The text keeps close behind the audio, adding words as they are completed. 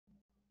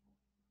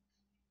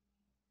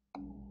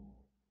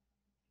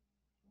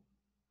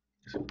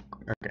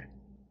Okay.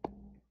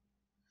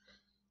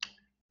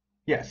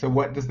 Yeah, so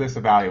what does this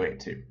evaluate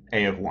to?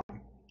 A of 1.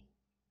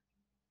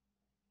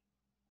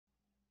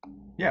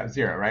 Yeah,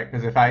 0, right?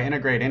 Because if I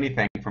integrate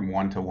anything from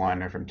 1 to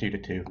 1 or from 2 to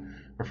 2,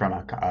 or from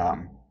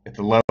if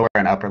the lower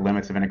and upper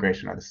limits of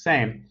integration are the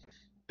same,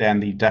 then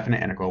the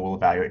definite integral will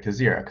evaluate to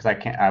 0 because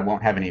I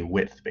won't have any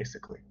width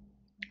basically,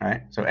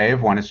 right? So A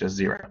of 1 is just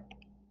 0.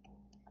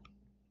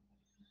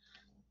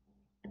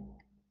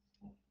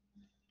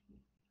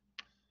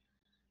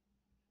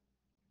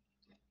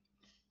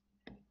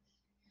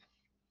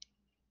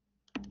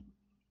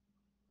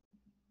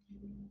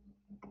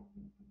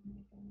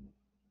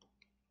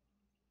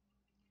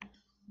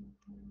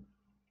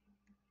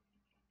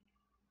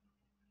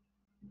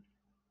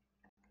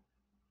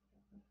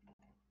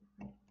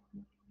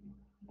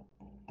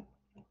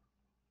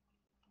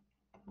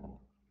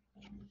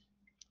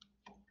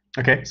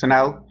 Okay, so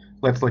now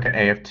let's look at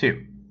A of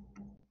 2.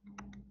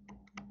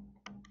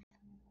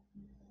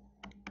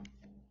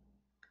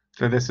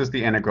 So this is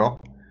the integral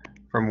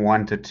from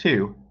 1 to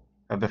 2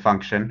 of the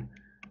function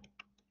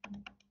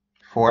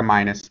 4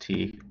 minus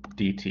t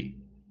dt.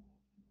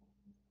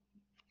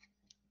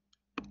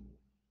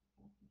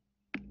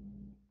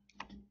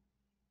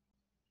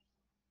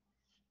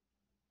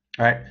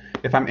 All right,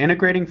 if I'm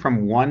integrating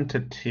from 1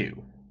 to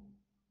 2,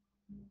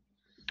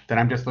 then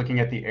I'm just looking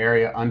at the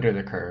area under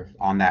the curve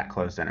on that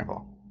closed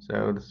interval.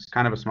 So this is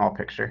kind of a small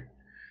picture.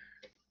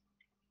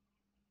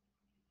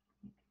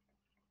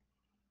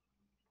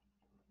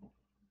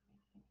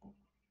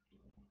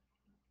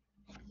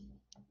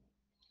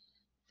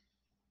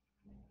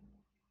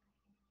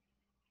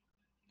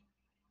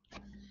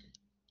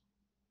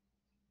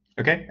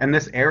 Okay, and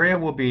this area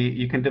will be,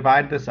 you can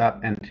divide this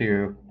up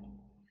into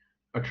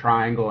a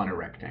triangle and a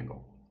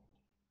rectangle.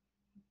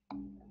 All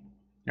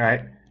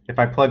right, if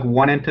I plug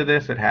 1 into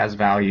this, it has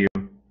value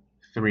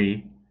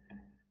 3.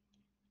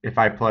 If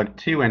I plug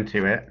 2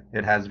 into it,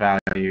 it has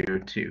value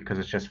 2 because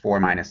it's just 4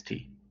 minus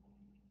t.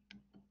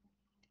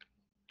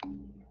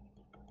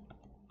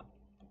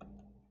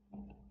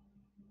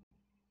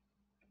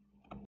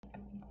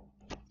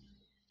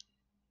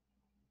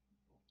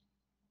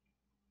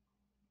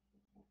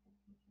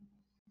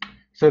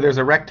 So there's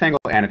a rectangle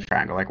and a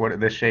triangle. Like what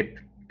this shape,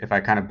 if I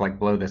kind of like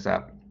blow this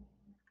up.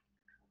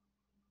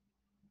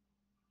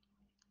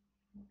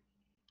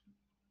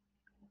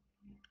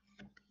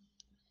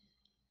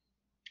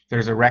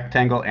 There's a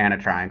rectangle and a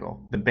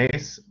triangle. The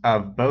base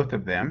of both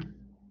of them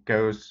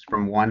goes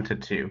from 1 to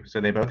 2. So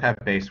they both have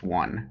base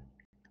 1.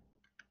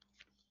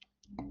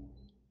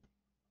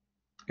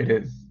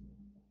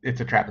 It's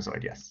a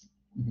trapezoid, yes.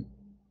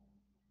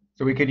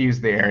 So we could use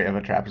the area of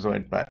a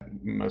trapezoid, but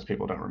most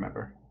people don't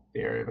remember the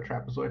area of a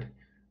trapezoid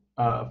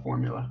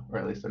formula, or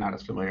at least they're not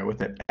as familiar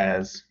with it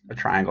as a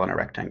triangle and a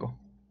rectangle.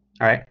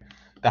 All right.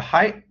 The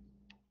height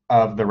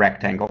of the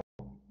rectangle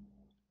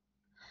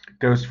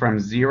goes from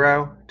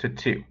 0 to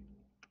 2.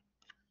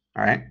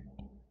 All right.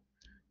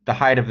 The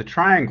height of the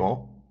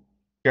triangle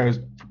goes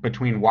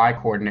between y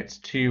coordinates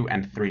 2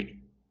 and 3.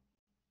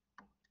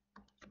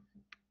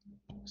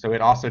 So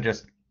it also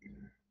just,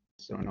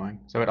 so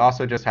annoying. So it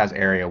also just has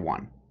area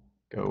 1.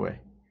 Go away.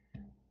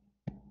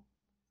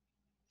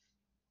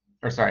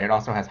 Or sorry, it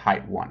also has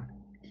height 1.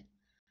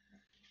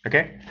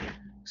 Okay,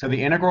 so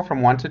the integral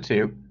from 1 to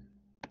 2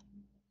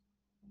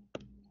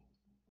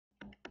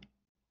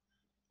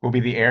 will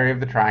be the area of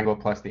the triangle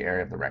plus the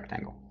area of the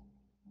rectangle.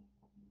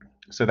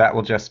 So that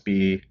will just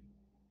be,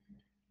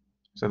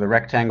 so the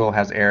rectangle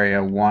has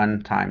area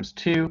 1 times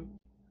 2.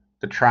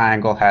 The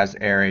triangle has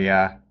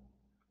area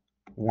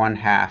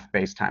 1/2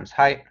 base times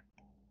height.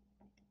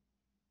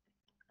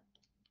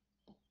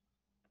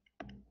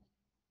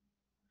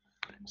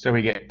 So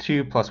we get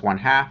 2 plus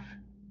 1/2.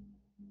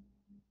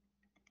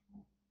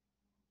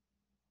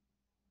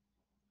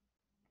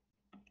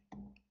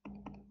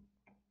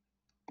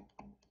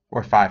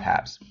 Or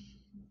 5/2.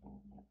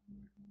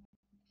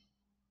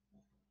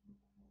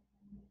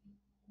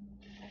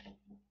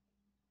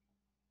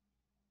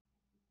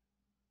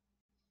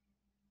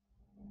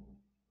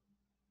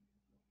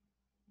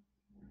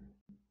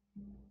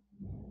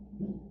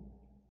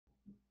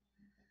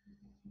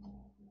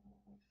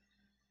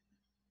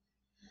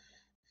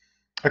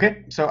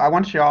 Okay, so I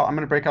want y'all, I'm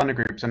going to break out into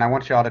groups, and I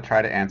want y'all to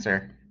try to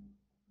answer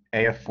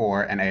A of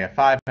 4 and A of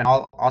 5, and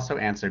I'll also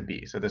answer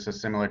B. So this is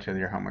similar to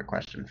your homework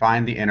question.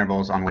 Find the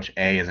intervals on which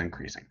A is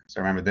increasing.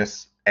 So remember,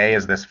 this A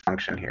is this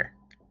function here.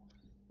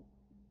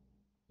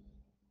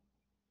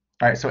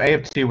 All right, so A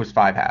of 2 was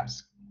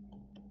 5/2.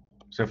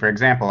 So for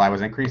example, I was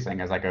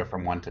increasing as I go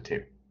from 1 to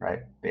 2, right?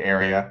 The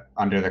area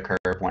under the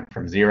curve went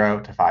from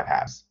 0 to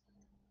 5/2.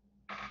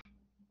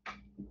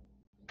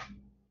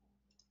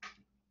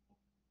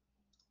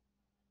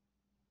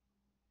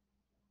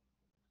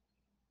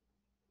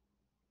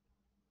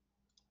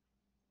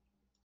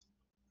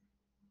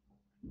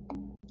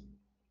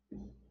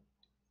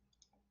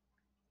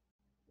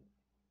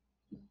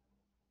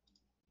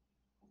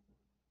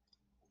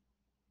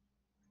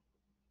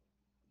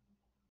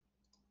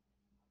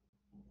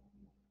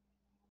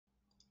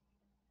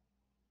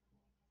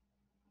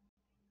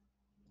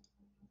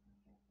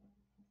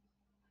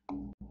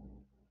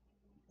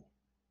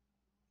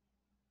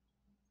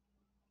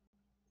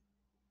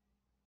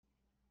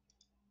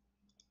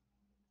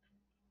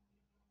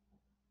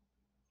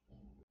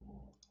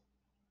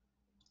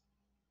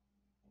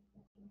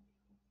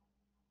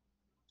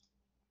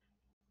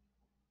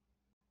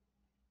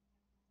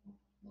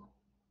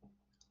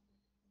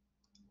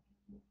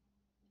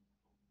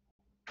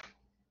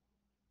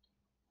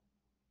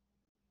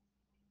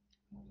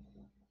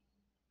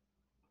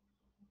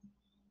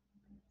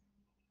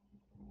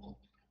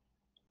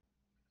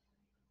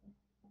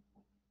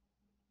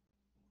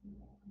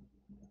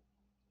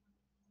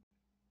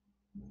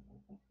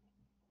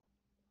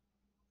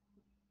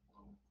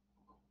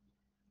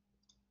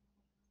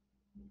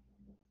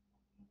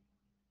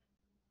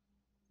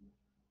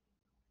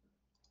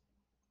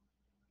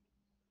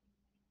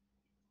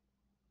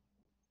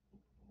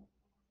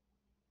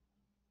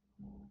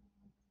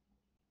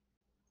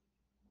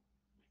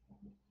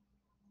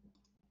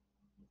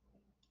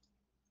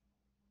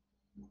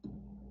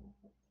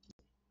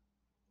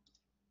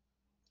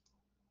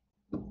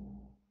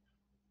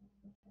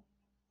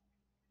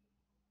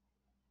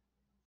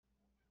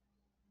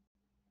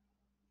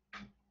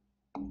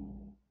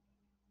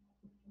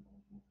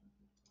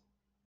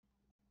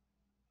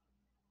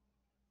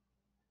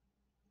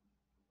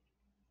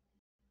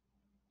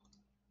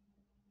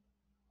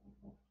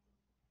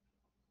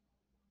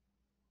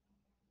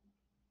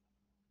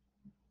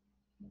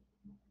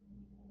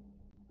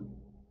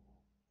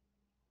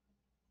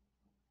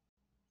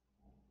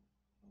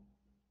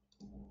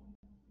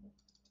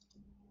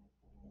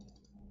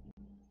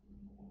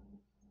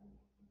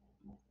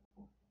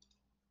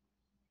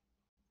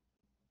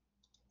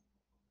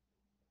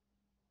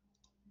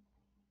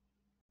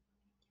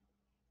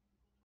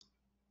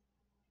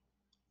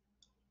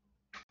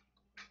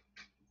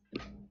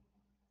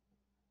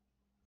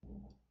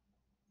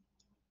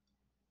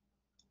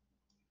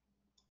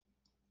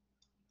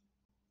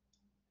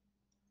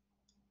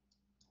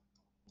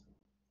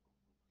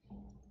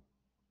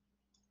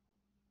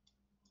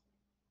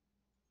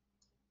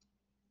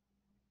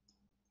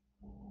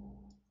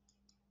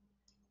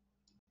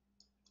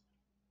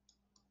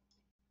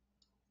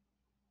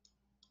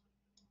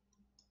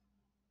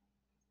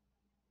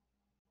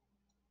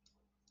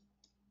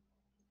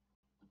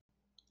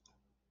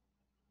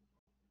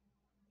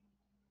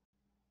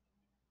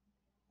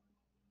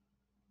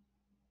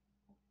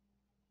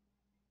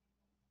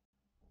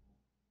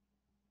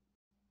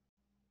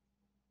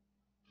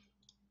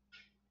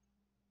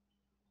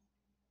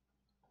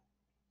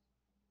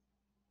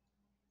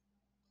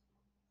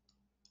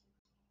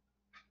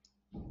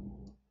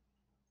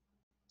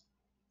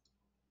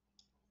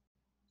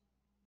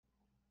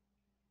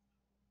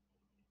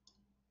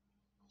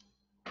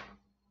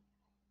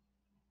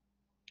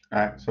 All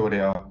right, so what do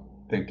y'all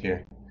think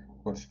here?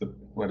 What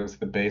is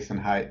the base and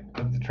height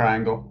of the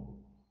triangle?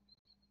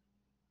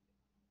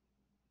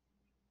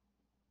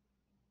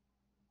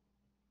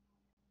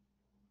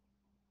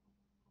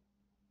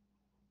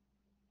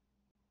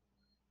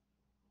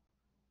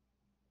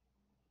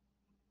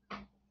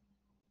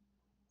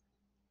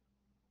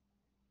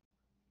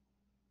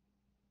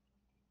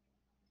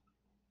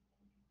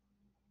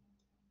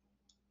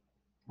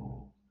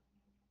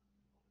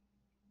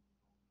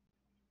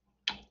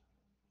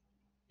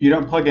 You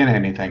don't plug in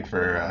anything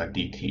for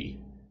dt.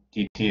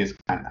 dt is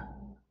kind of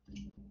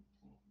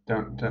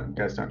don't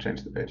guys don't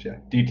change the page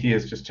yet. dt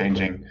is just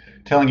changing,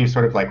 telling you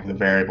sort of like the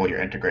variable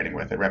you're integrating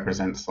with. It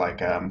represents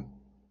like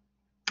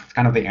it's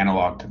kind of the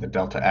analog to the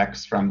delta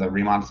x from the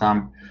Riemann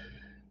sum.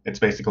 It's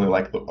basically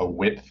like a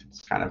width.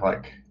 It's kind of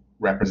like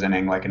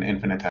representing like an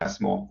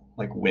infinitesimal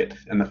like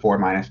width, and the 4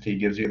 minus t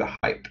gives you the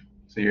height.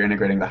 So you're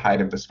integrating the height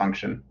of this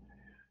function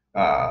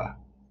uh,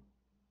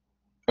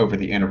 over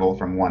the interval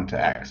from 1 to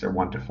x, or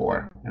 1 to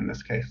 4 in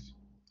this case.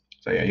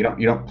 So yeah,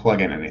 you don't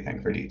plug in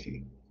anything for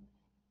dt.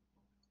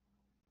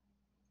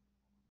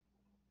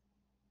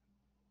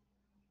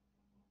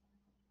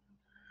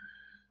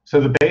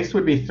 So the base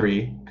would be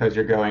 3 because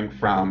you're going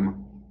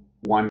from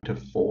 1 to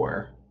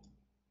 4.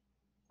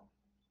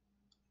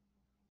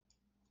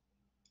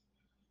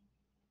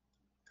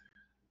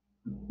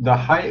 The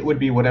height would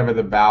be whatever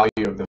the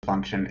value of the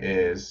function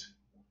is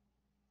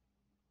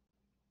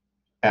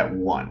at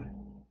 1.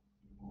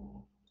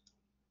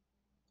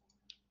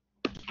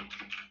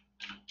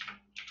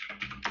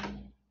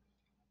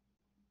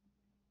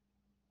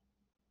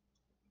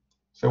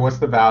 So what's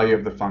the value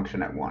of the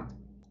function at 1?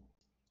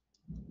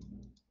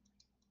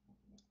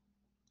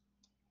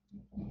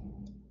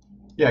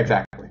 Yeah,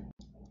 exactly.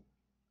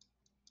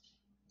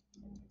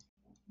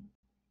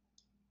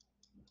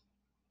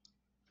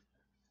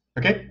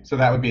 Okay, so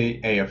that would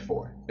be a of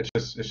 4. It's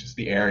just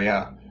the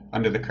area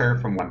under the curve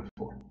from 1 to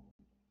 4.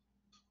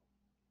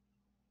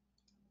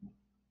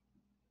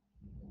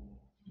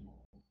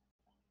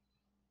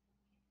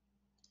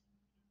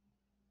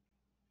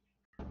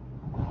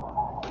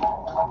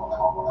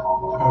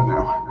 Oh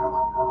no.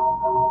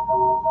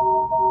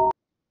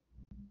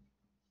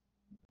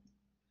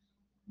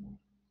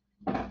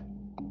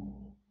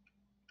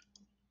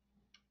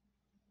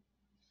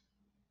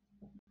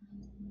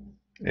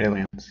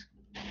 Aliens.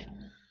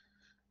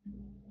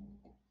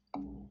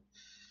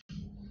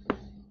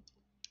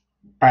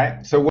 All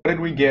right, so what did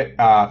we get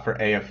for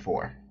a of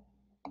 4?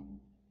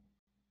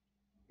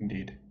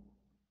 Indeed.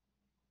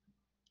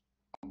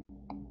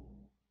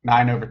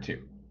 9 over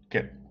 2.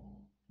 Good.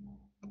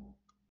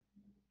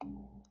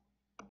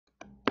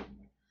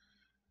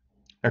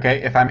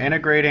 Okay, if I'm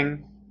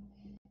integrating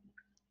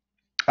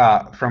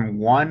from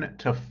 1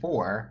 to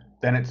 4,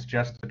 then it's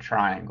just a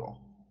triangle.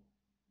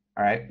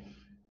 All right,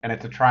 and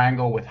it's a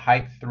triangle with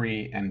height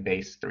 3 and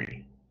base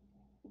 3.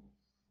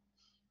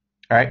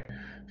 All right,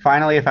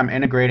 finally, if I'm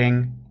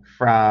integrating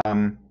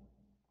from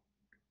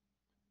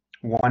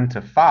 1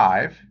 to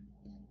 5,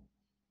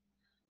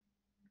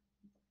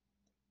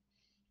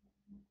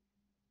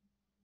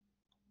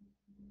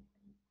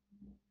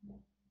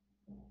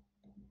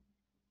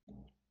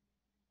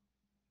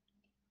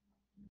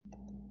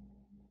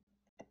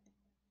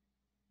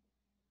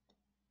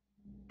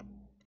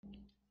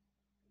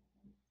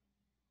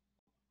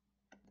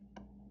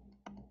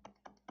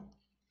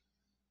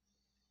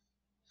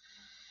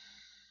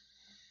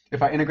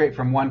 if I integrate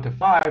from 1 to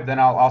 5, then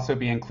I'll also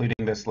be including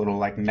this little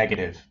like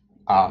negative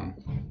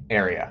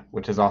area,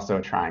 which is also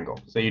a triangle.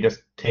 So you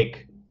just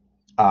take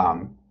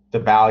the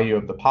value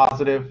of the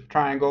positive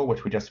triangle,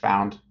 which we just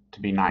found to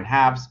be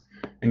 9/2,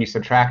 and you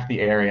subtract the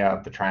area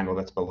of the triangle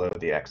that's below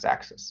the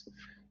x-axis.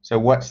 So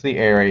what's the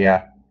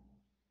area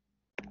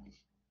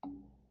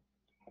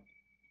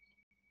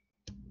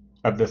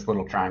of this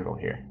little triangle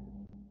here?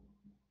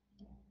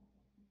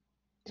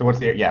 So what's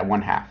the, yeah,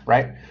 1/2,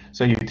 right?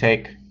 So you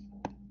take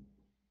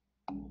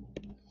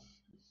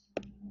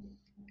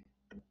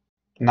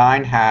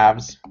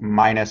 9/2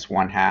 minus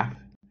 1/2,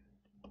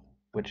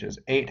 which is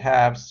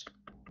 8/2,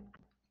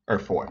 or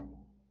 4.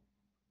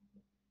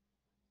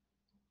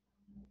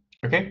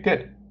 Okay,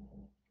 good.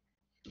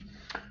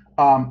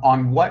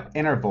 On what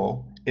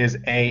interval is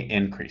a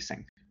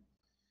increasing?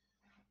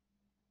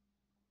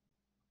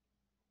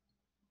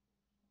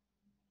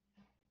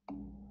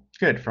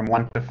 Good, from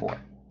 1 to 4.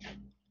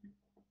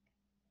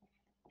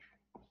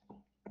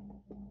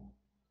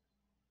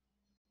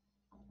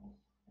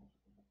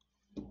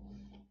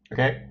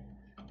 Okay,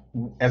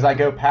 as I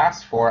go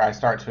past 4, I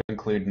start to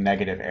include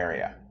negative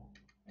area.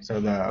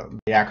 So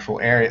the actual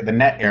area, the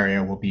net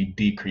area, will be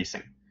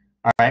decreasing.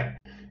 All right.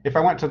 If I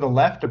went to the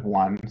left of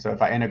 1, so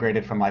if I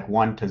integrated from like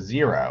 1 to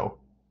 0,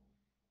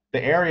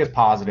 the area is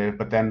positive,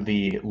 but then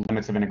the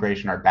limits of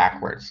integration are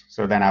backwards.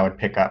 So then I would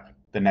pick up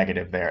the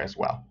negative there as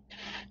well.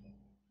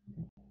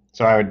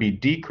 So I would be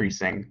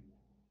decreasing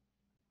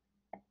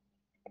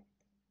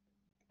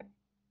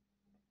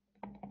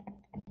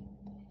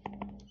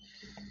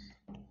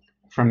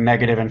from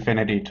negative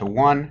infinity to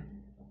 1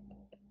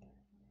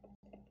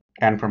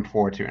 n from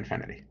 4 to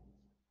infinity.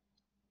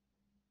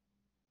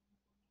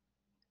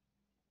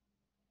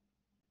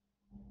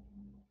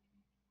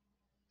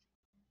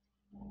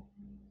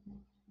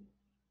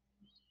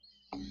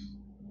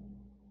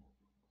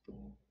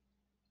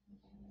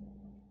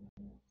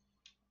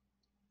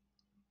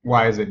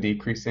 Why is it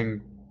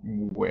decreasing?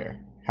 Where?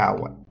 How?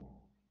 What?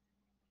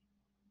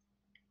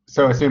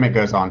 So assume it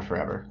goes on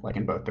forever, like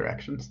in both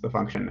directions. The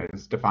function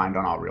is defined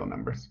on all real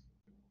numbers.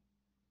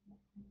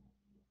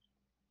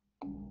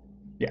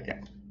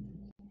 Yeah.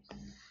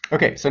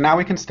 Okay, so now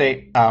we can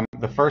state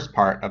the first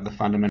part of the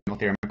fundamental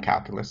theorem of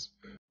calculus,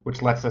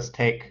 which lets us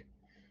take,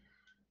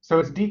 so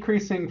it's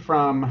decreasing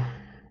from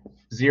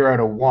 0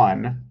 to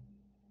 1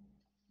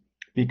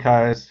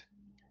 because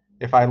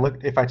if I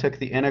took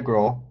the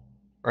integral,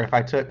 or if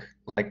I took,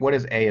 like, what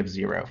is a of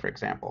 0, for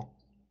example?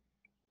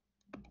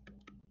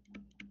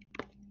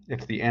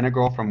 It's the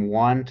integral from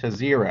 1 to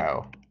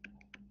 0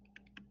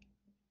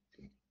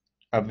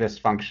 of this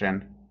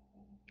function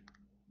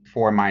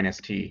 4 minus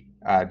t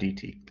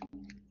dt.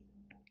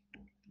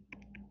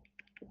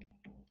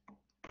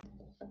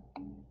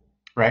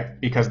 Right?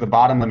 Because the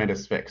bottom limit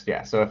is fixed.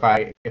 Yeah. So if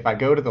I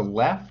go to the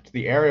left,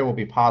 the area will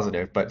be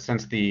positive, but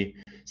since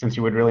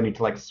you would really need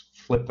to like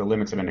flip the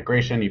limits of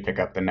integration, you pick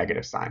up the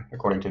negative sign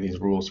according to these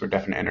rules for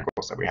definite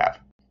integrals that we have.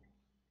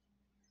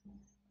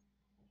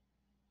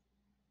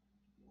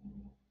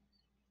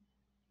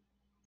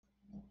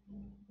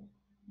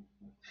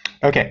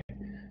 Okay.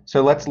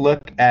 So let's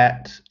look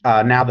at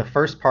now the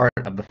first part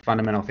of the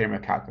fundamental theorem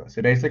of calculus.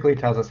 It basically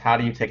tells us how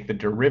do you take the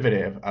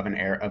derivative of an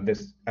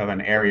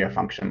area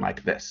function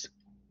like this.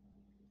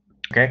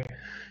 Okay,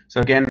 so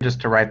again, just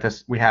to write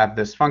this, we have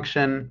this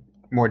function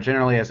more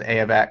generally as a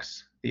of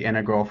x, the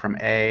integral from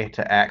a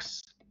to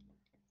x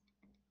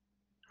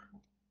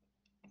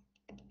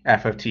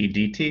f of t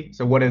dt.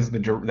 So what is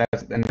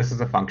and this is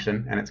a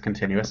function and it's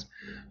continuous,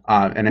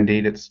 and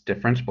indeed it's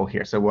differentiable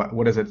here. So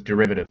what does its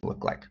derivative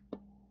look like?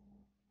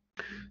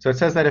 So it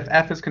says that if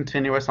f is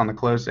continuous on the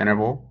closed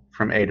interval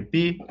from a to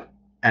b,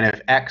 and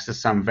if x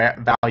is some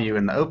value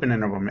in the open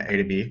interval from a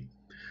to b,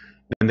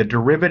 then the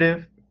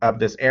derivative of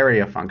this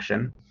area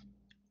function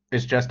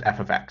is just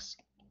f of x.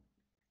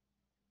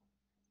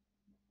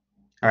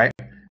 All right,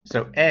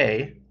 so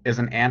a is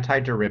an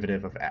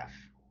antiderivative of f.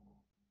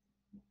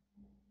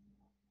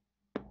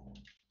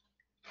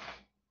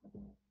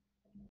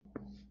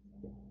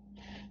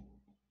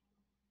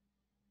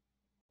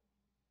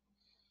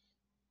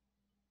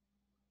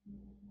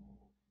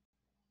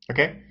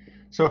 Okay,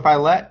 so if I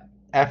let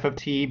f of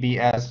t be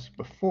as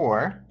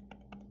before,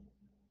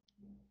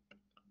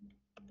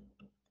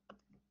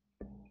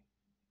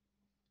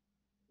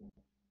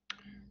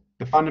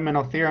 the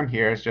fundamental theorem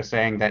here is just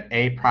saying that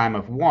a prime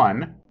of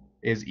 1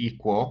 is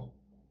equal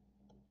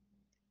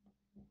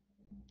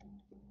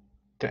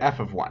to f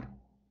of 1,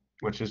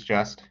 which is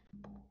just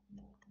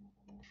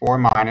 4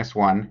 minus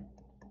 1,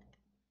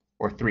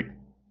 or 3.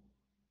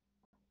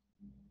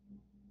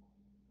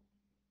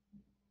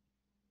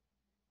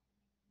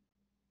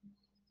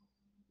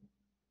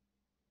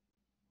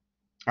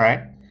 All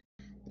right,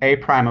 a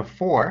prime of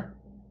 4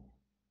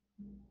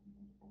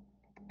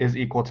 is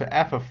equal to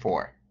f of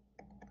 4,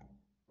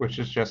 which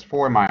is just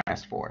 4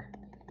 minus 4,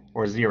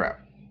 or 0.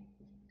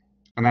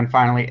 And then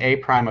finally, a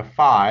prime of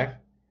 5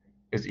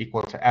 is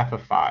equal to f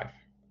of 5,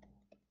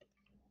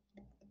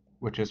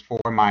 which is 4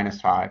 minus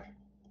 5,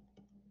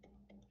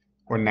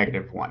 or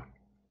negative 1.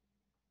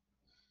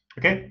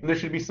 Okay, there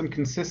should be some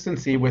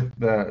consistency with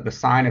the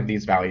sign of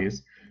these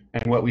values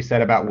and what we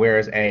said about where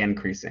is a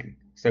increasing.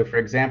 So for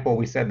example,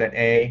 we said that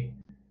a,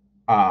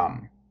 oh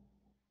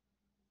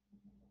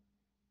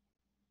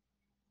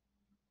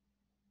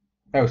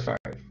sorry,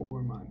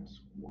 4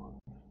 minus 1.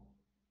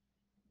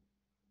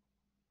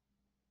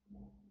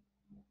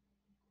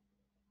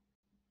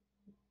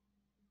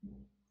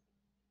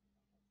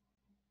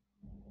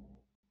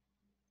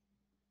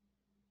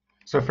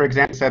 So for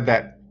example, we said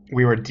that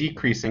we were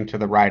decreasing to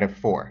the right of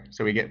 4.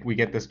 So we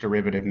get this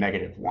derivative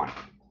negative 1.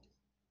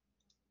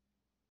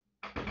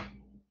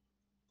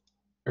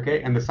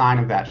 Okay, and the sign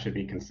of that should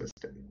be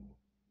consistent.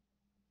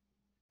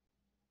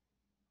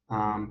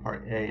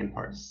 Part A and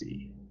part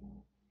C.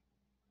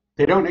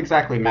 They don't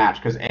exactly match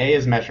because A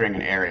is measuring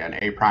an area and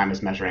A prime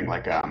is measuring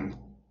like a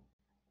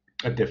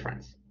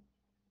difference.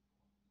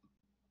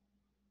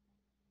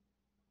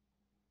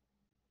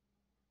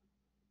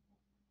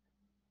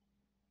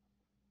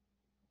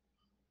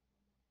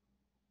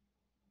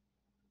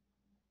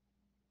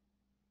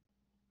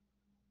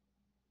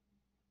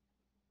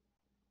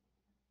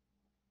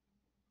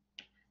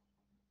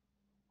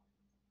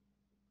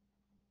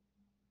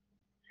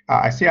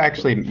 I see I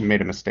actually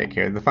made a mistake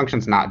here. The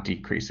function's not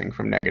decreasing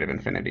from negative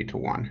infinity to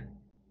 1.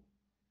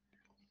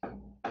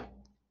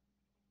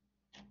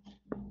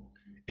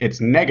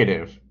 It's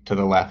negative to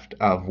the left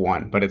of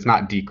 1, but it's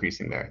not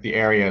decreasing there. The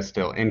area is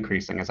still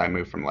increasing as I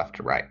move from left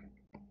to right.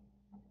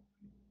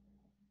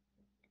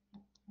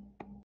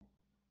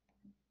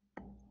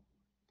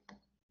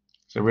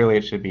 So really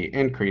it should be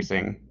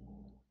increasing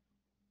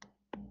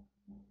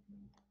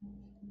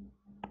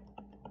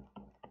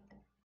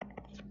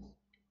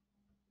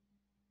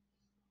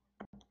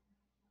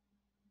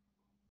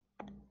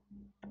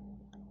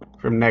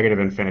from negative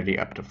infinity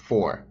up to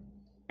 4,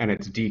 and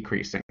it's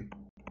decreasing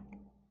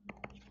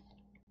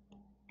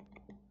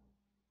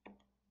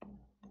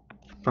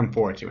from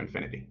 4 to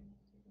infinity.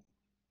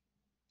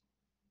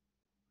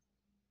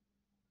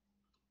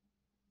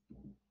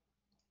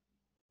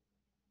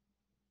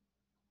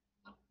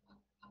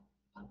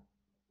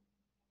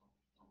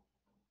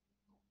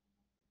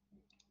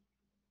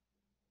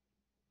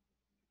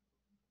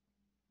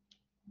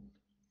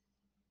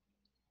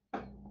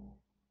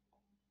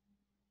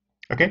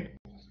 Okay?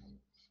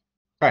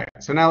 All right,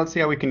 so now let's see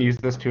how we can use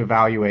this to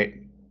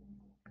evaluate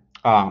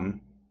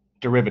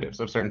derivatives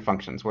of certain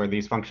functions, where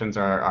these functions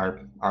are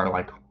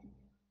like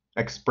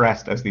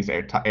expressed as these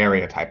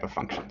area type of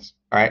functions.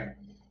 All right.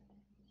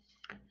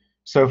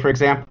 So for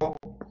example,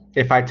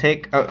 if I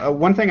take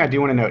one thing I do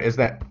want to note is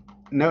that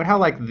note how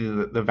like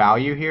the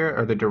value here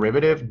or the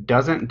derivative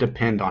doesn't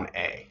depend on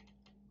a.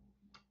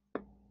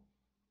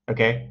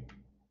 Okay.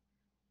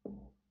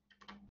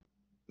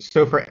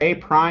 So for a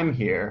prime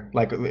here,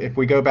 like if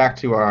we go back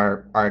to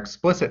our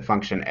explicit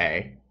function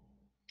a,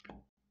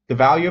 the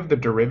value of the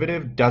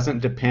derivative doesn't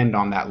depend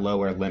on that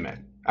lower limit.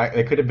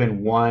 It could have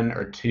been 1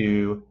 or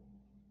 2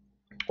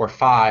 or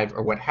 5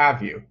 or what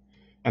have you,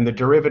 and the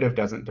derivative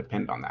doesn't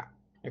depend on that.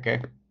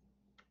 Okay.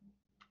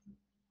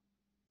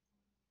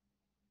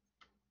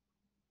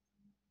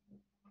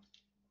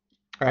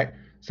 All right,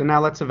 so now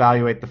let's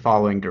evaluate the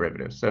following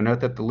derivatives. So note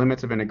that the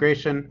limits of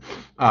integration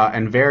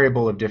and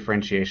variable of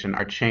differentiation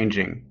are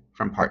changing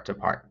from part to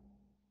part.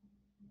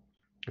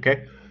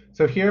 Okay,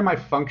 so here my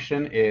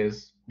function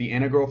is the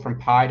integral from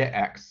pi to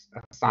x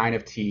of sine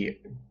of t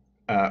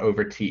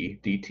over t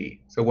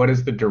dt. So what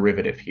is the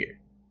derivative here?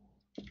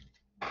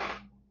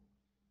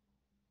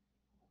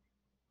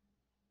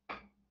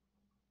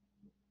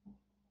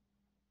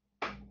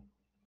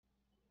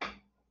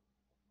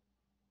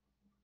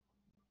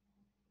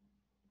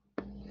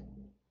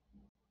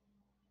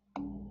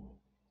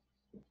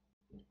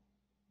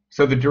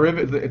 So the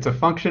derivative, it's a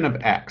function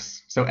of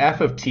x. So f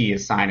of t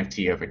is sine of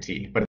t over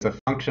t, but it's a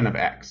function of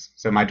x.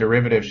 So my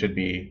derivative should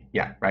be,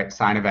 yeah, right,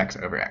 sine of x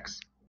over x.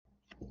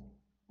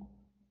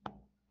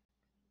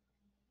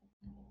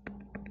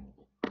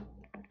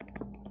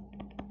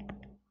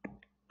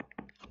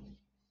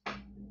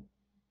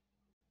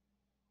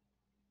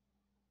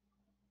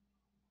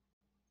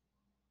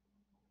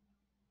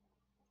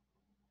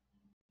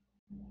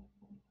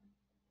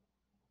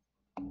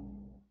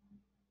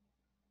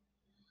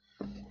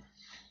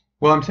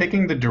 Well, I'm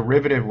taking the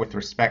derivative with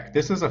respect.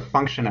 This is a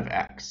function of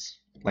x.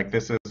 Like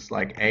this is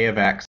like a of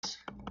x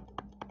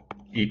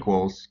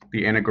equals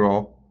the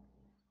integral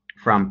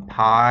from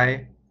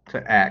pi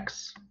to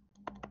x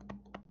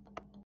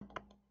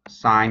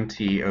sine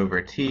t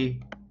over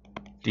t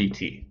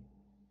dt.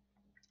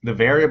 The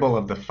variable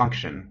of the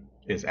function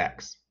is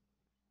x.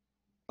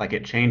 Like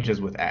it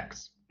changes with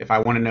x. If I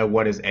want to know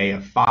what is a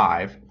of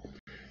 5,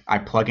 I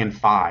plug in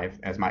 5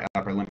 as my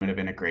upper limit of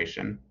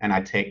integration, and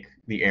I take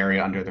the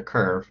area under the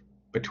curve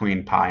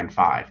between pi and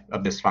 5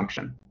 of this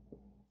function,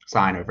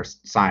 sine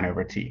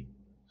over t.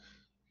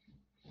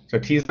 So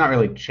t is not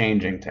really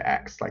changing to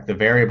x. Like the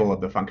variable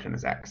of the function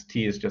is x.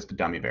 T is just a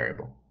dummy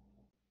variable.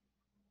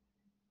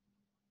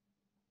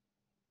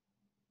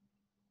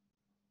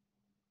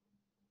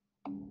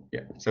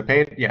 So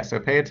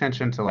pay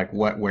attention to like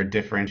what we're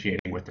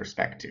differentiating with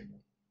respect to.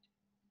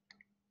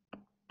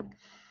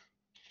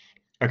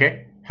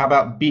 Okay, how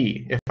about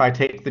b? If I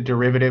take the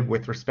derivative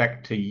with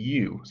respect to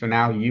u, so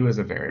now u is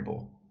a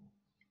variable,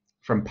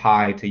 from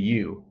pi to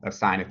u of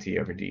sine of t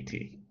over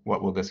dt,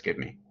 what will this give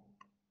me?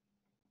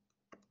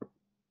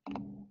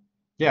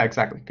 Yeah,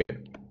 exactly,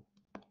 good.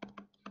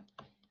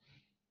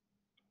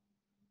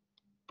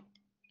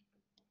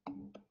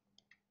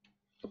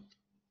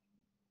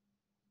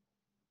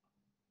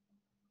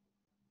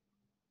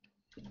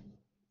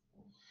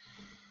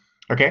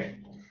 Okay,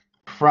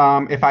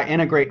 if I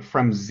integrate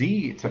from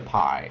z to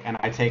pi and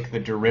I take the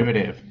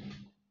derivative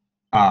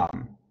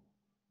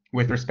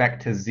with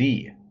respect to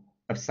z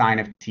of sine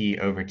of t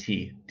over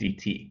t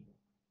dt.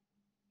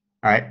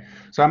 All right,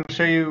 so I'm going to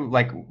show you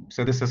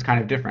so this is kind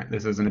of different.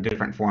 This is in a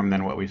different form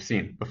than what we've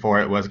seen.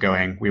 Before it was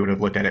we would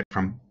have looked at it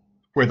from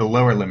where the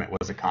lower limit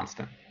was a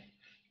constant.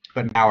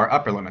 But now our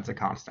upper limit's a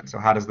constant. So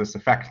how does this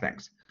affect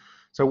things?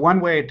 So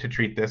one way to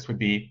treat this would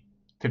be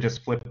to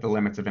just flip the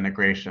limits of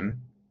integration,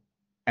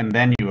 and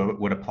then you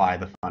would apply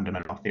the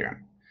fundamental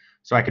theorem.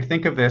 So I could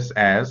think of this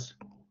as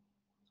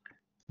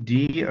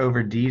d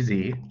over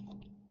dz,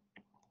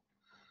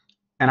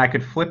 and I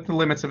could flip the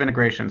limits of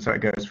integration so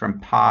it goes from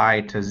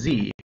pi to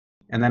z,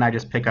 and then I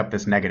just pick up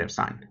this negative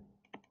sign.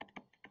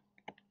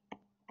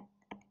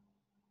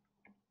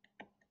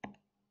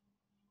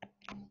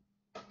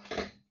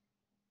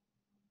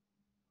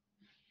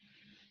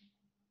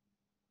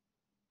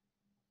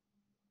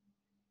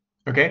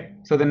 Okay,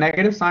 so the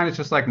negative sign is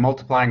just like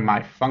multiplying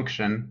my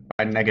function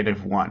by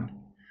 -1.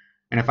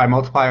 And if I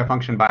multiply a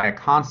function by a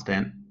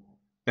constant,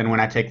 then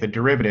when I take the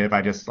derivative,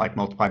 I just like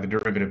multiply the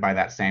derivative by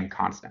that same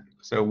constant.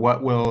 So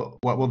what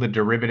will the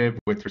derivative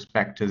with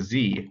respect to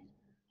z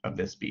of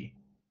this be?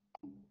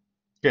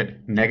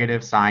 Good.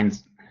 Negative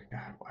sines.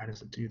 God, why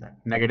does it do that?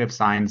 Negative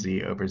sine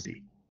z over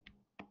z.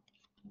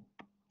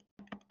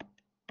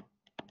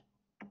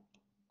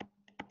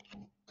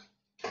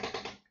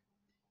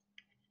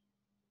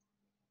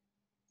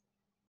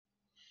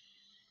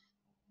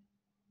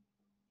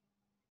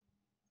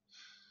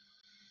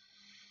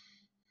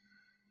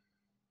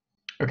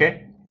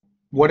 Okay.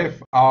 What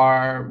if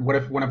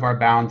one of our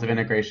bounds of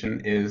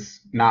integration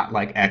is not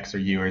like x or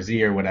u or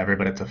z or whatever,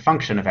 but it's a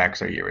function of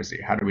x or u or z?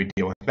 How do we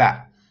deal with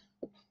that?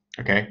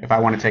 Okay, if I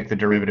want to take the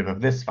derivative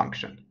of this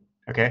function.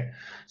 Okay,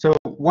 so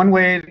the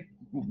way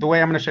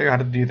I'm going to show you how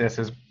to do this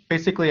is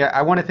basically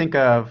I want to think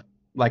of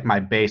like my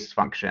base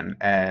function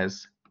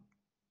as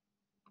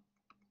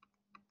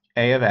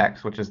a of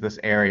x, which is this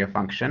area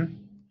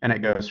function, and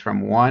it goes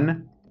from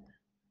 1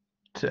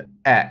 to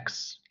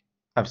x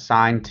of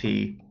sine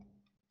t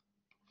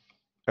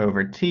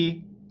over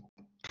t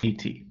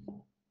dt.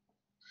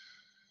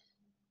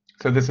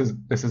 So this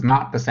is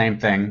not the same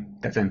thing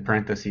that's in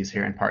parentheses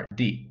here in part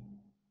D.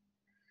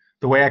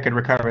 The way I could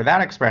recover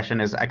that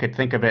expression is I could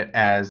think of it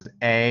as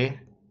a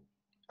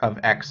of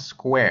x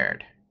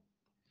squared.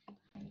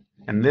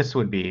 And this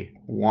would be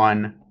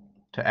 1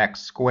 to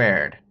x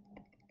squared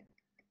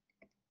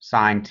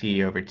sine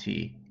t over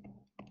t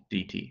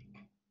dt.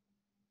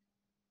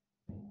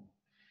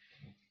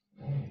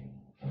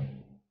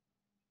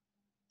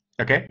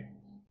 Okay?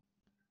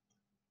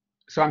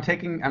 So I'm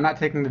not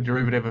taking the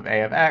derivative of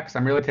a of x,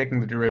 I'm really taking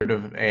the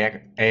derivative of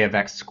a of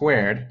x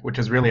squared, which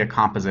is really a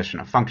composition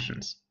of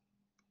functions.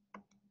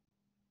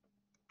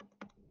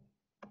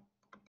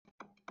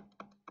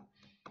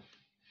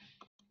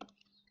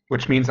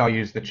 Which means I'll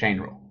use the chain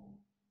rule.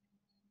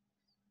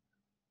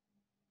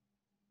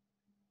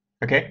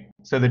 Okay,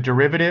 so the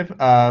derivative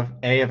of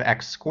a of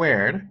x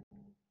squared,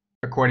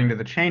 according to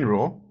the chain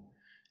rule,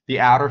 the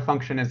outer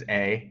function is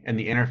a and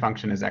the inner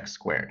function is x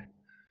squared.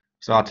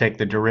 So I'll take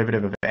the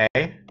derivative of a,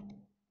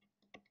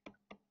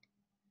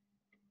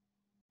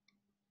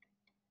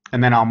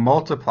 and then I'll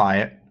multiply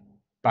it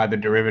by the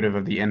derivative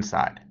of the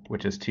inside,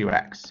 which is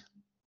 2x.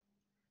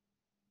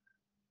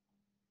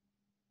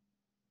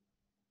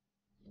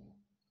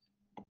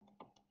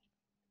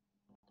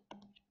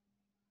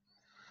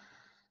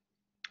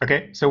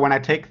 Okay, so when I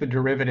take the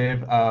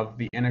derivative of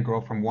the integral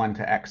from 1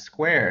 to x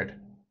squared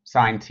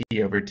sine t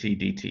over t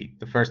dt,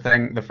 the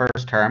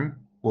first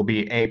term will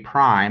be a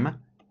prime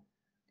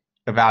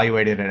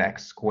evaluated at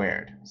x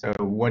squared. So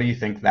what do you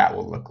think that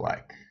will look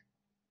like?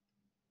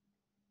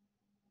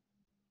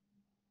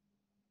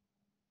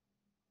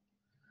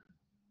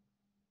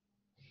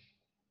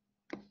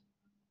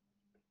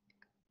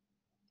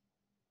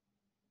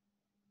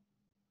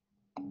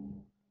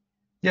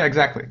 Yeah,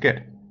 exactly.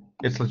 Good.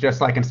 It's just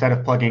like instead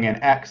of plugging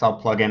in x, I'll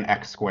plug in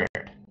x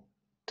squared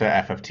to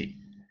f of t.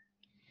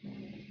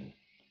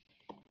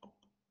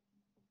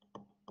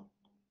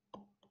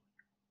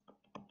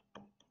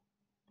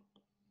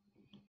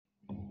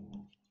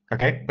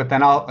 Okay, but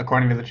then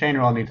according to the chain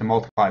rule, I'll need to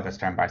multiply this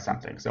term by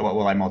something. So what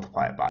will I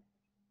multiply it by?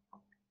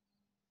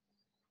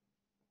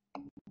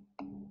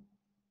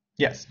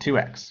 Yes,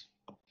 2x.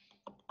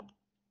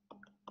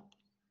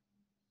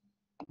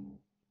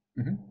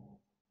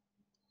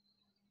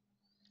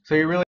 So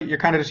you're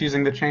kind of just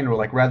using the chain rule,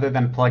 like rather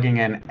than plugging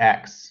in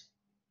x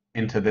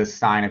into this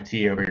sine of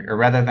t over, or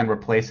rather than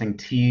replacing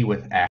t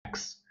with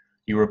x,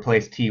 you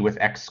replace t with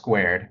x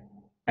squared,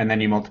 and then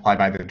you multiply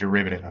by the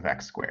derivative of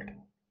x squared.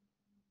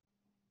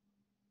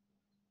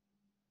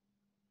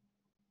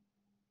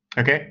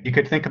 Okay, you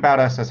could think about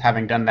us as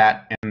having done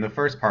that in the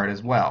first part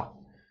as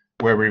well,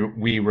 where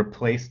we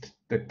replaced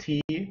the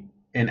t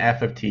in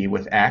f of t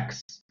with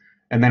x,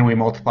 and then we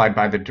multiplied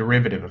by the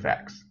derivative of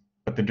x.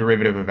 But the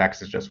derivative of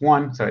x is just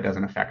 1, so it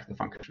doesn't affect the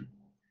function.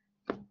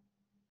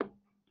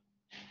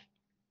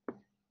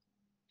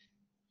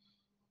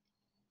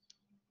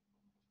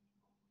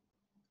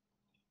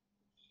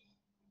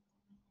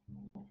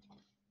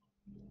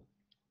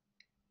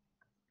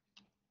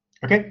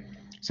 Okay,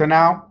 so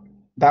now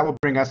that will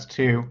bring us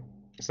to,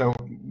 so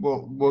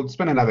we'll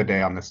spend another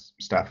day on this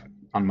stuff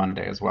on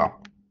Monday as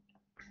well.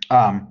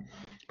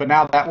 But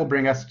now that will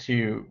bring us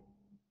to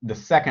the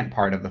second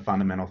part of the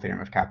fundamental theorem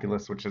of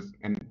calculus, which is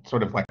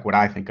sort of like what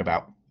I think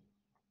about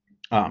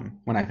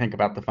when I think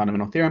about the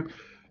fundamental theorem.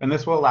 And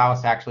this will allow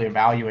us to actually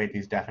evaluate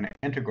these definite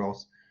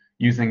integrals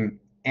using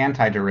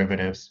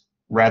antiderivatives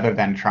rather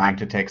than trying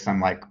to take some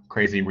like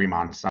crazy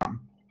Riemann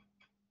sum.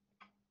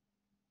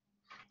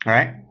 All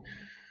right.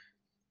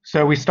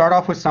 So we start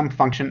off with some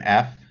function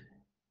f,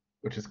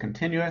 which is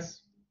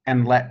continuous,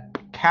 and let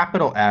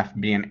capital F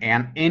be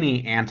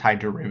any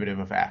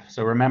antiderivative of f.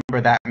 So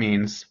remember that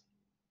means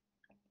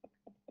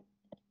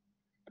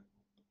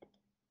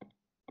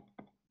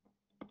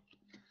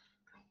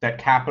that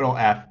capital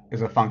F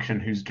is a function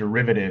whose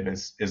derivative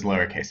is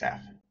lowercase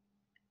f.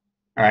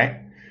 All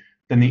right.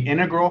 Then the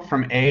integral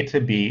from a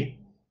to b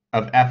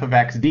of f of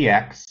x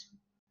dx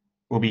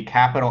will be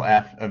capital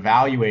F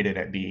evaluated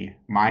at b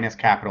minus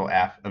capital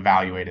F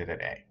evaluated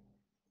at a.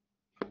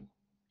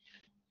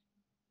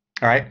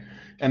 All right.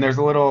 And there's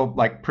a little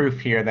like proof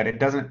here that it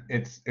doesn't,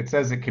 it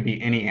says it could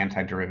be any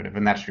antiderivative,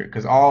 and that's true,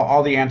 because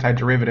all the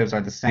antiderivatives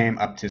are the same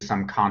up to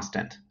some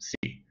constant c.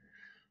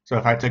 So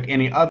if I took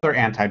any other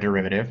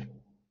antiderivative,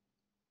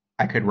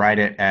 I could write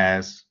it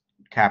as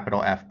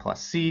capital F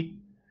plus c,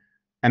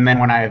 and then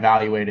when I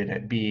evaluate it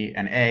at b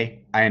and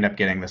a, I end up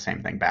getting the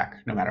same thing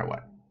back, no matter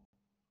what.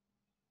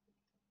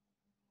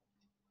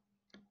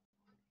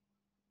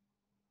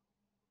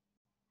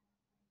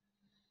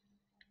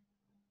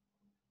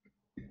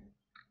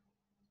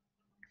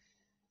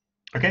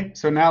 Okay,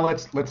 so now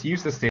let's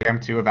use this theorem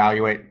to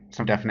evaluate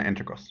some definite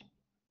integrals.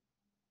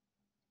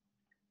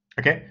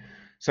 Okay,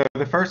 so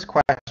the first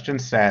question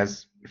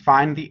says,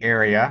 find the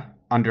area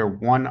under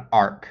one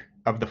arc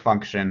of the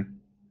function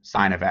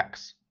sine of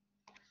x.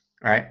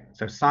 All right,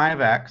 so sine of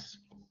x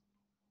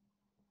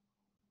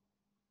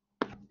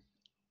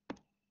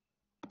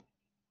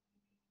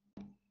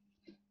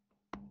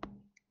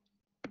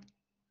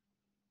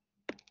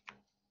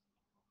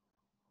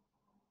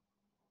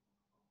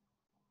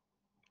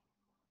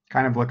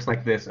kind of looks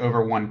like this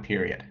over one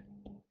period.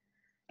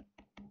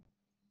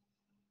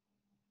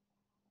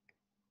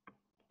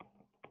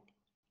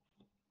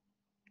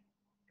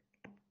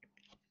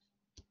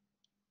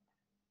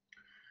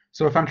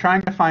 So if I'm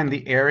trying to find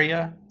the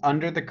area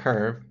under the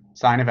curve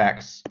sine of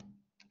x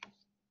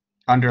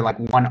under like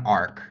one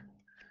arc,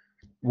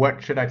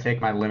 what should I take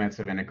my limits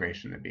of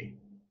integration to be?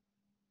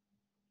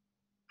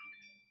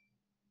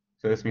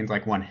 So this means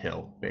like one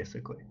hill,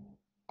 basically.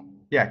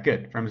 Yeah,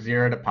 good, from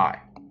 0 to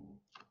pi.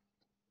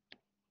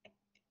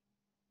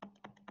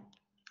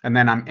 And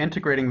then I'm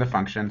integrating the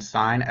function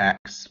sine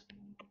x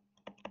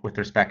with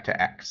respect to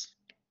x.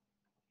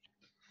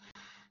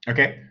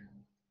 Okay,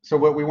 so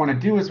what we want to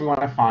do is we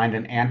want to find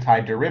an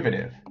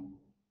antiderivative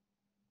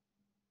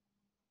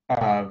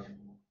of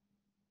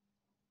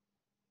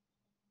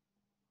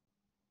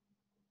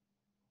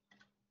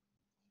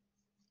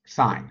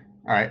sine.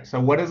 All right, so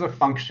what is a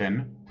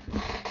function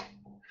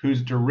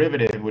whose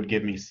derivative would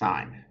give me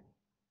sine?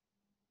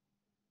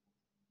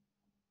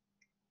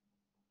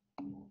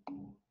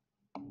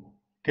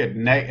 Good,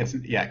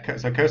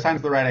 so cosine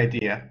is the right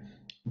idea,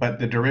 but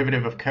the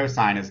derivative of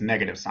cosine is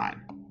negative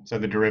sine. So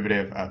the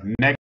derivative of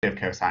negative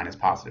cosine is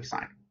positive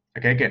sine.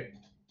 Okay, good.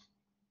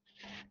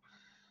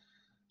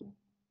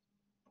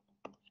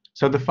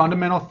 So the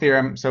fundamental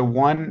theorem, so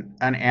an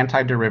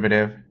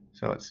antiderivative,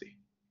 so let's see.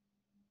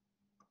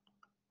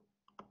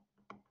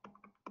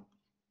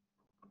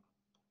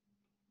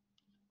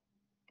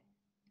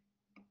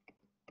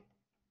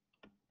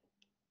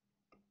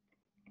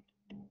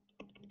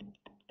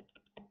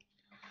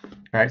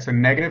 All right, so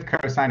negative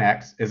cosine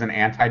x is an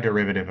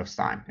antiderivative of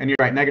sine. And you're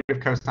right,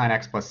 negative cosine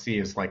x plus c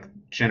is like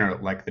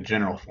the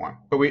general form.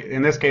 But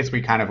in this case,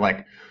 we kind of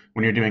like,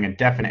 when you're doing a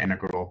definite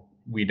integral,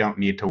 we don't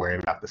need to worry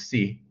about the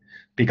c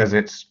because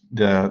it's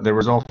the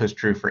result is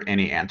true for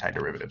any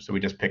antiderivative. So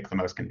we just pick the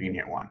most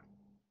convenient one.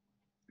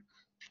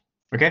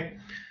 Okay,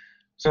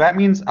 so that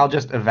means I'll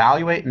just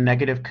evaluate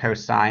negative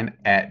cosine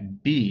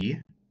at b,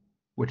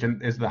 which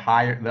is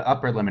the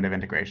upper limit of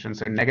integration.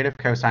 So negative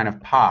cosine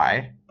of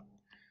pi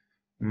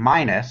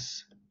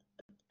minus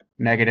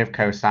negative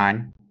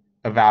cosine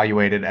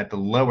evaluated at the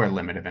lower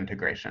limit of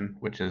integration,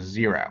 which is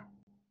 0.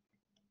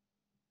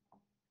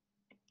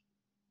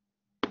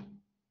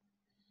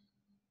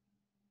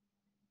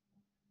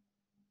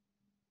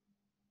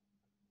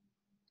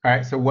 All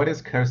right, so what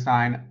is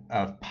cosine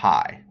of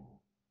pi?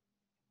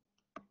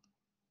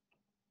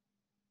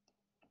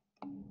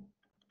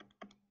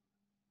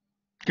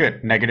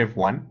 Good,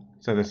 -1.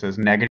 So this is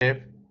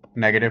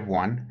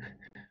 -1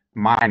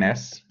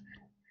 minus,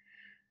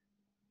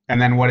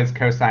 and then what is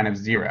cosine of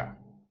 0?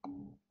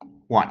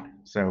 1.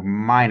 So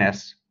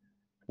 -1.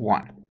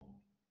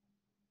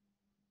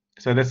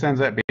 So this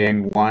ends up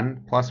being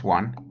 1 plus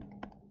 1,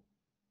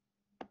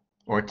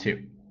 or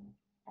 2.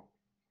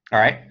 All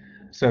right,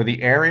 so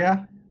the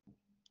area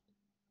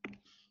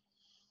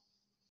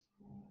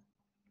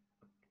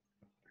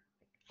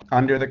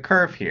under the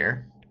curve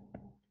here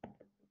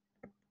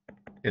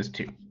is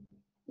 2.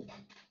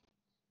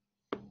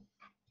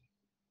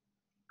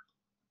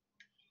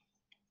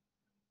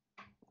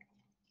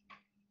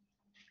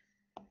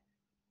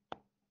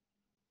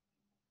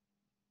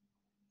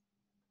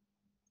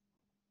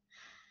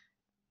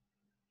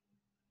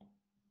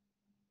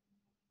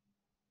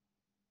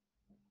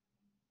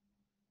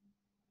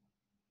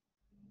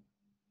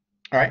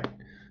 All right,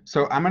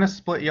 so I'm going to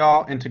split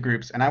y'all into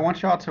groups, and I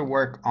want y'all to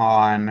work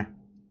on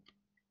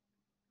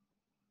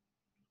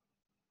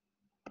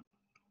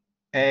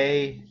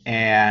A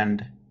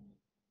and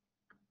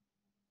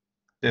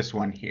this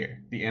one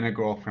here, the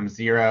integral from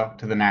 0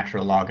 to the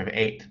natural log of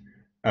 8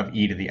 of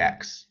e to the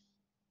x.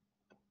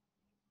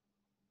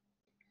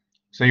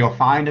 So you'll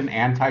find an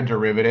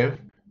antiderivative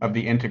of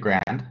the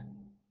integrand,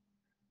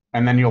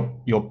 and then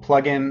you'll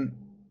plug in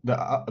the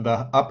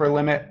upper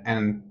limit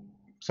and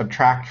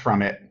subtract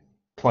from it,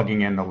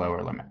 plugging in the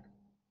lower limit.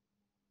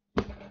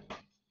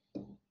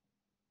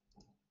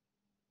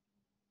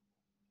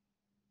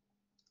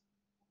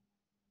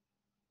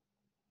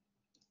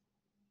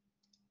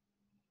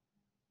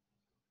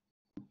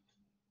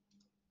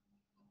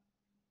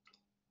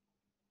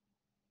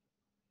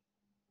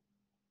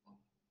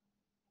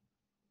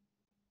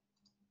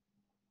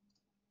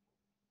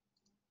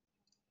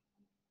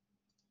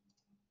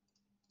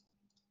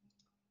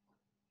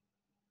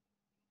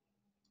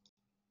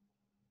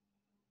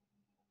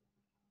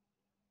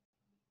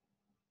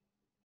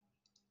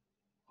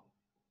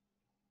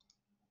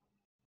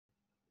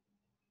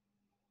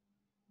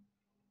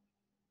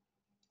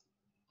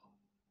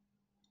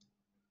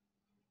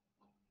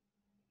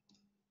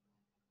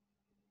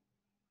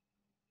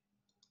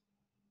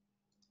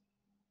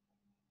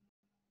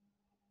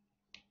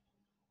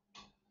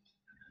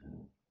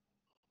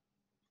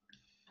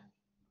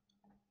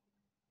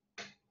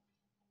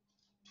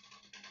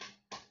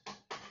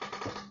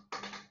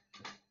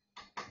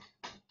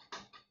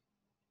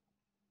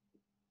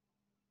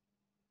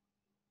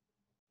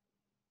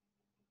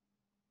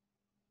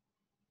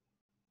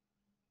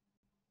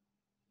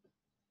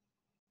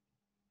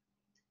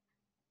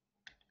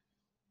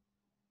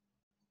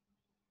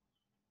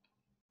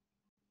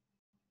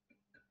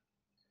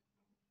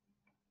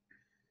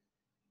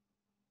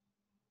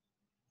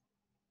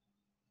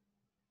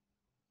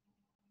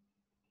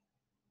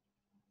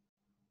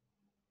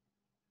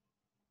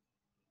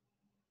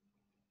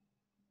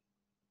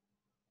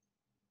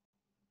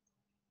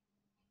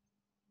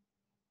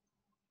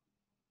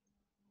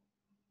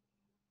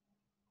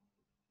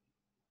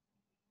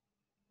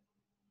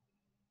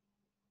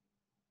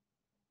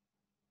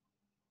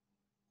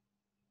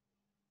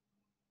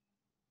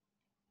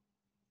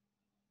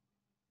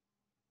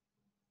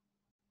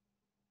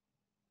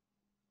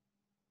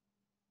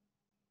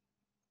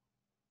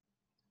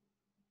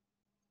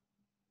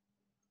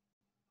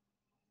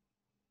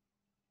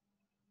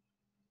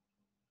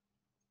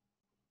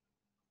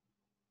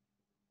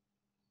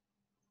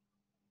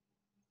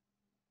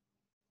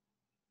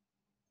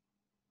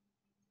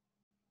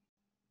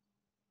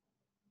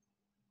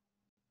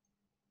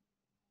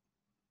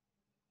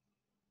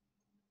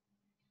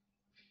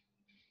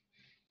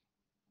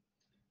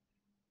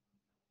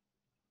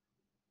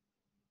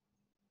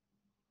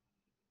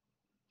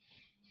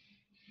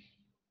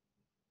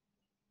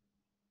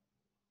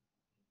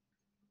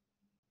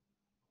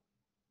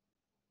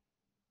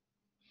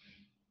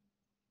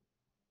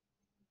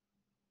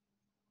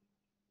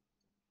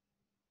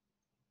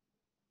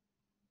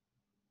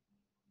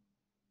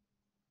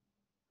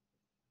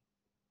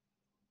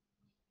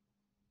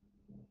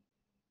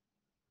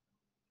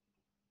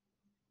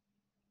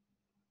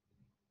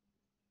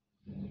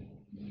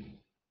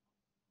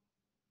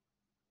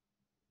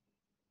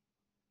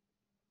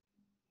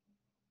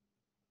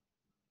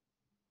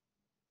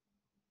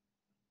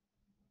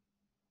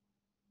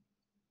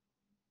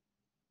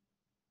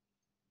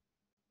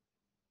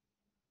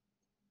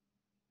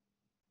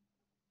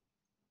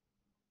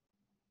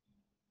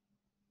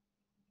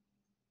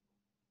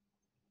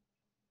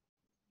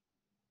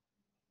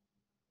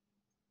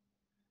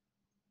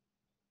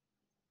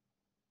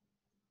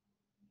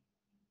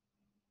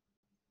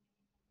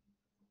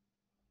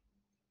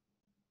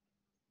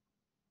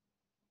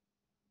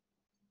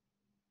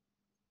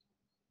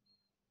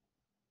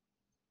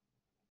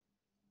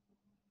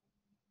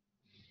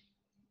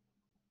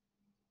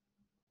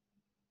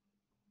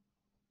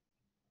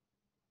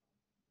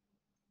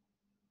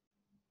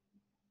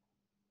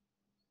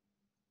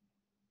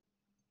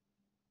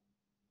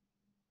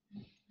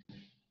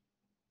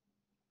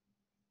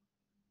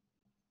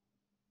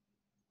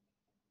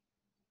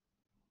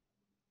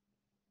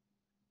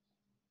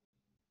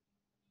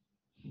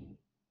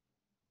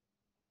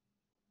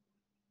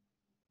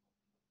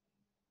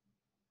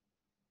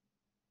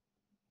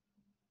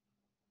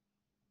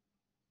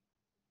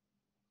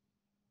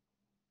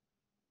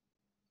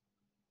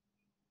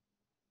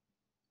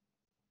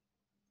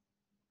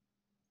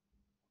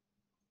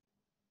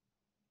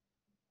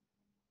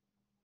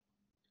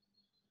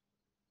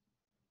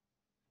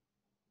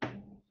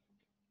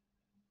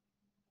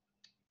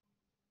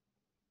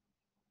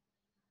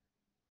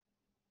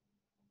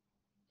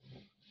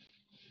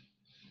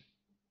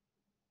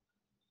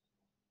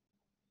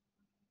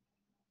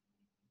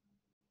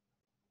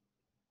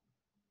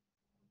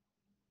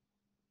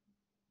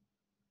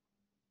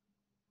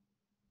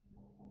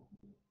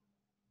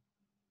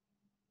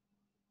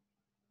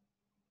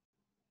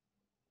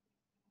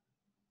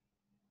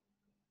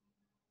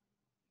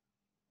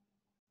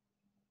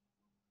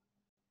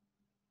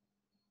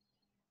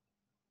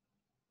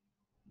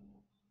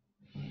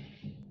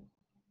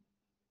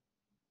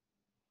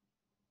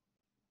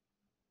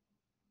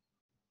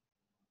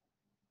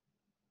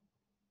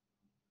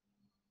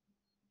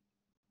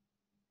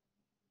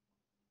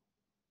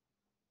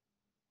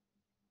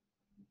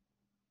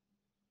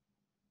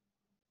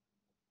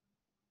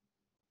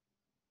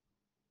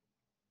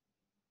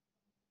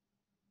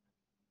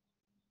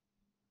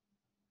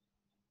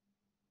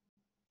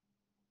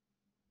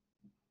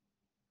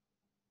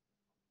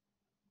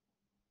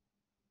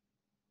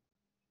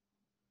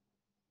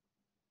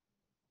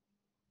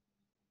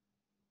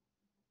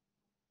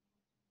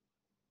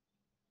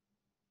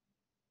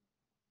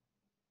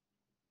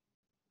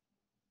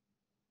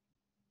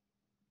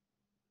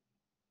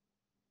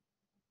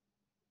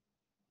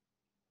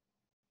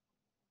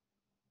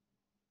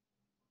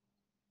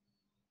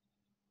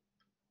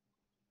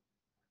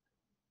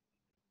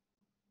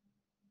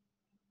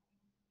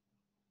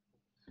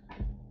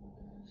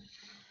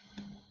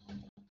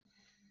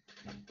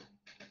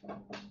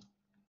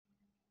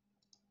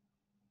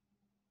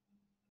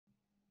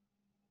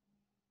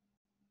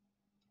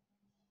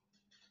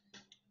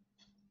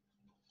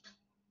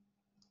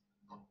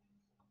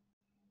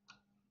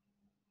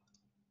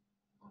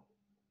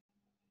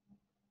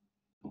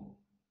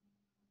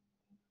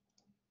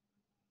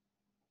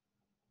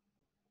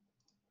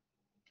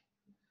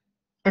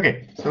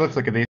 Okay, so let's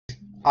look at these.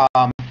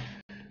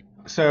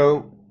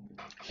 So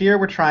here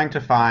we're trying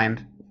to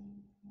find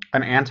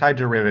an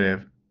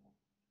antiderivative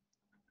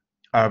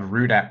of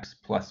root x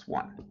plus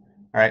 1. All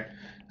right.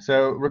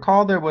 So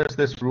recall there was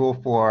this rule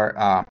for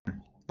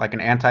like an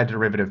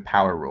antiderivative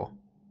power rule.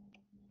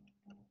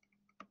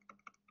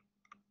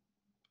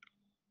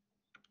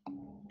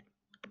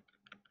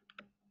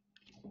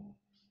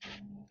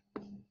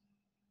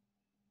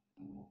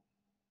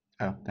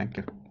 Oh, thank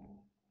you.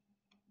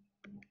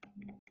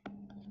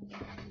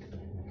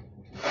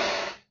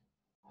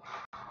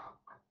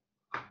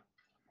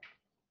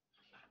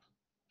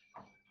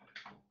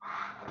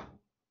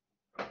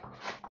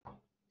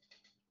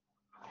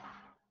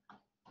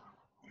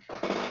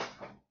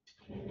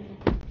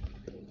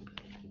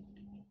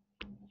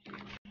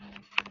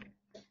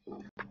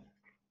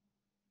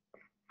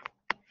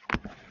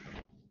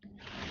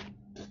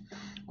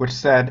 Which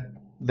said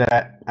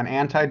that an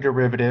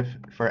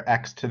antiderivative for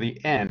x to the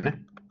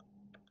n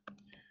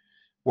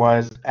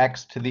was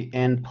x to the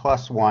n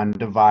plus 1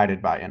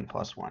 divided by n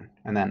plus 1,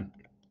 and then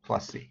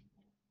plus c.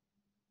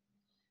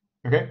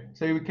 Okay,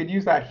 so we could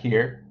use that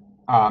here,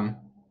 and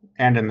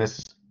in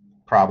this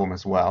problem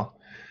as well.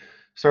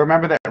 So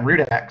remember that root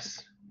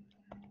x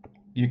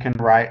you can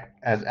write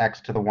as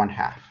x to the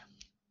 1/2.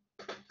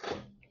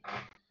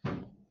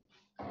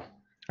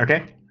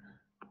 Okay?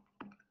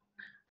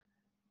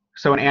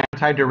 So an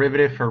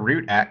antiderivative for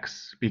root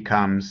x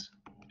becomes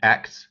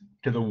x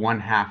to the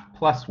 1/2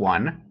 plus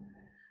 1,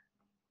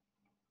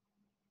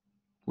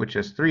 which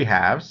is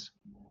 3/2,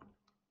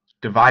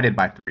 divided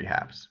by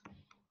 3/2.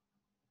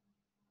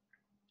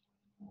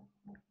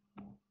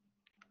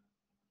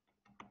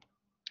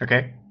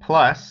 Okay,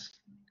 plus,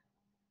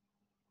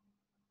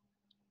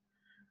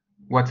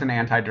 what's an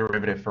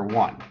antiderivative for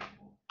 1?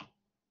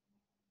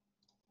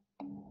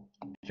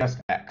 Just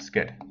x,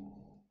 good.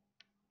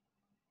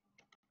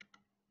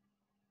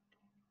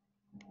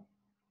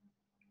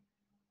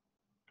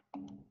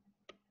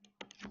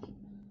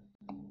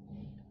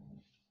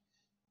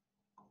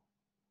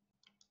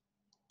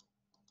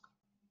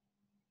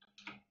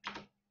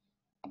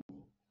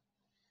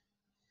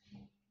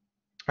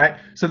 All right,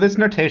 so this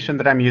notation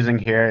that I'm using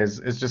here is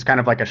just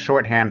kind of like a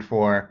shorthand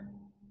for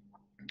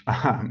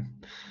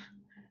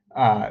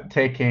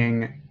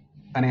taking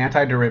an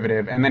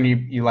antiderivative, and then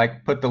you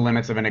like put the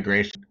limits of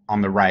integration on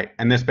the right.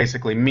 And this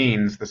basically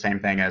means the same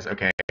thing as,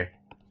 okay,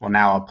 well,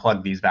 now I'll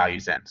plug these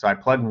values in. So I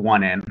plug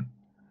 1 in,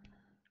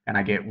 and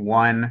I get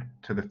 1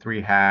 to the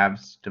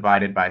 3/2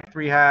 divided by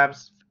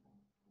 3/2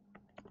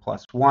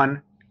 plus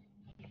 1.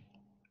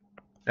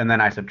 And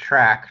then I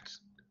subtract,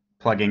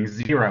 plugging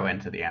 0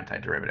 into the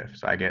antiderivative.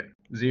 So I get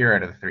 0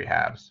 to the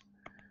 3/2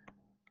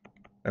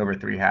 over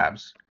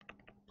 3/2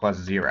 plus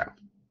 0.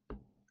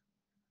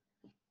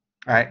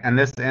 All right, and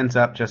this ends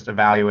up just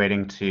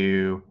evaluating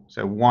to,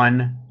 so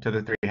 1 to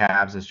the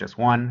 3/2 is just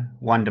 1.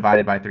 1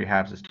 divided by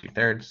 3/2 is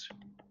 2/3.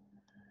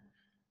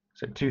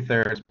 So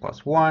 2/3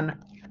 plus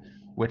 1,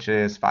 which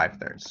is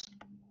 5/3.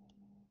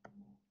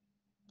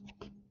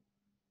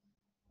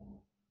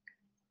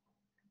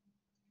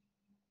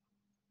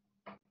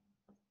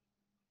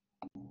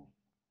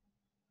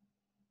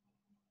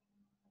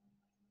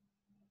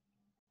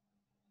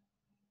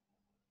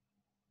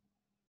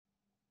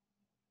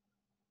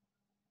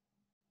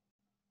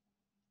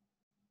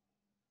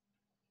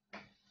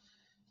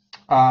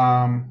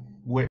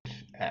 Which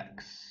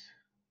x?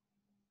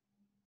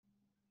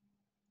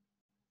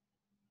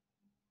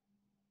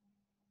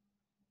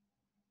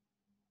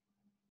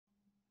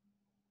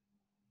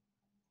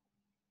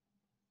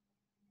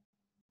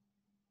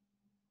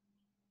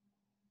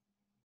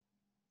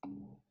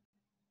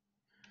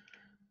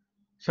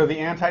 So the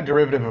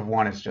antiderivative of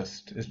 1 is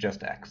just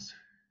x.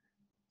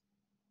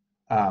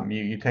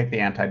 You take the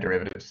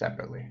antiderivative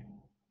separately.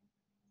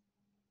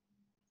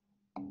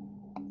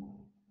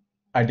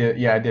 I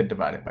did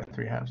divide it by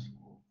 3/2.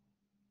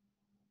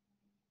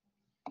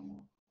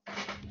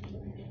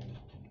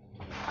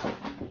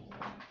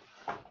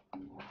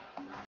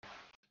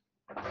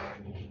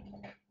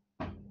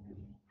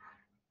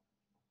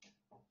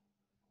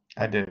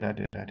 I did.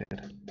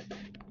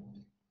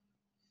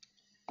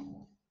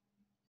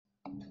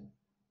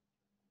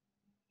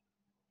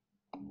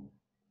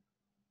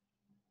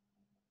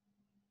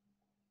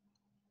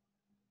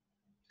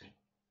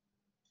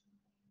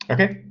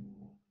 Okay.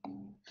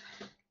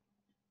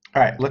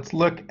 All right, let's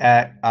look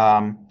at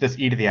this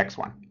e to the x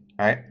one.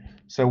 All right,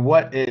 so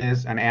what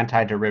is an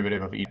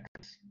antiderivative of e to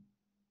x?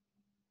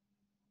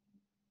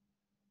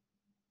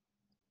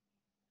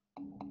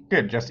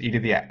 Good, just e to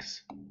the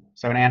x.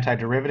 So an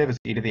antiderivative is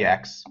e to the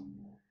x.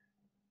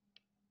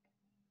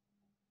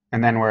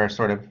 And then we're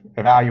sort of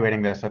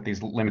evaluating this at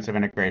these limits of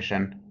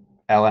integration,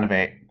 ln of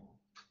 8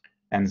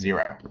 and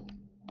 0.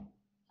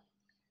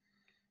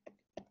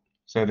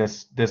 So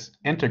this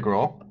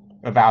integral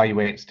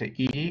evaluates to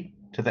e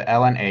to the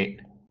ln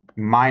 8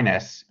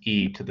 minus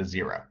e to the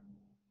 0.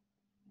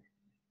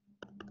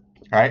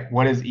 All right,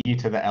 what is e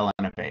to the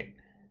ln of 8?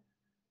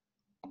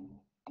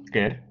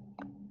 Good.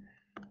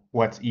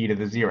 What's e to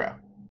the 0?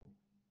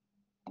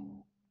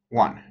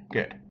 1.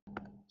 Good.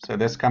 So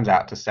this comes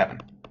out to 7.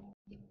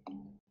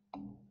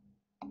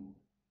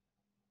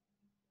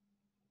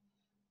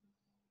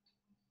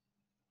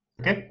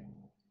 Okay.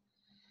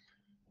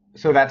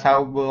 So that's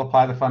how we'll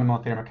apply the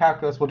fundamental theorem of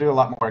calculus. We'll do a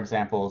lot more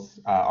examples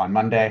on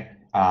Monday.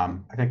 I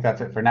think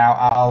that's it for now.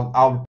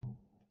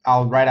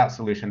 I'll write out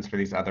solutions for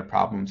these other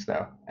problems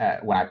though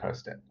when I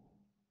post it.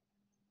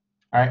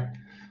 All right.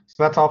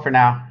 So that's all for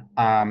now.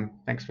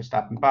 Thanks for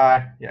stopping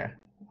by. Yeah,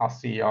 I'll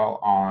see y'all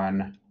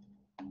on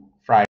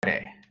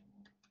Friday.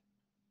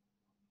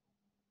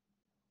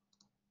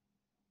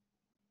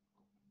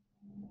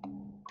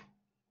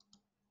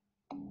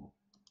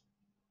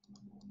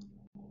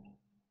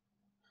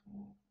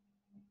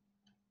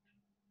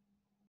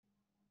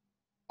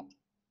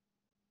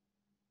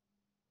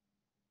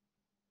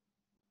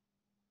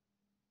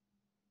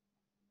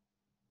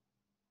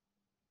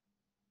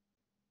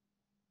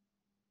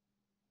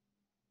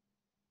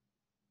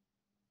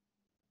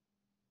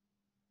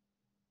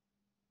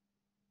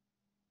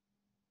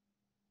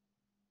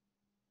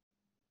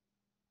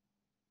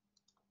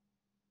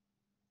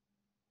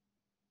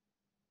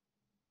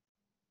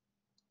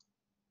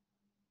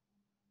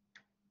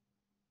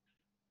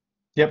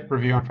 Yep,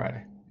 review on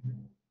Friday.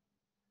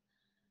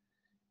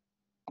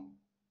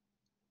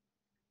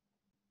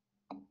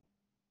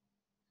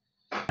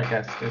 I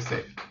guess stay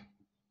safe.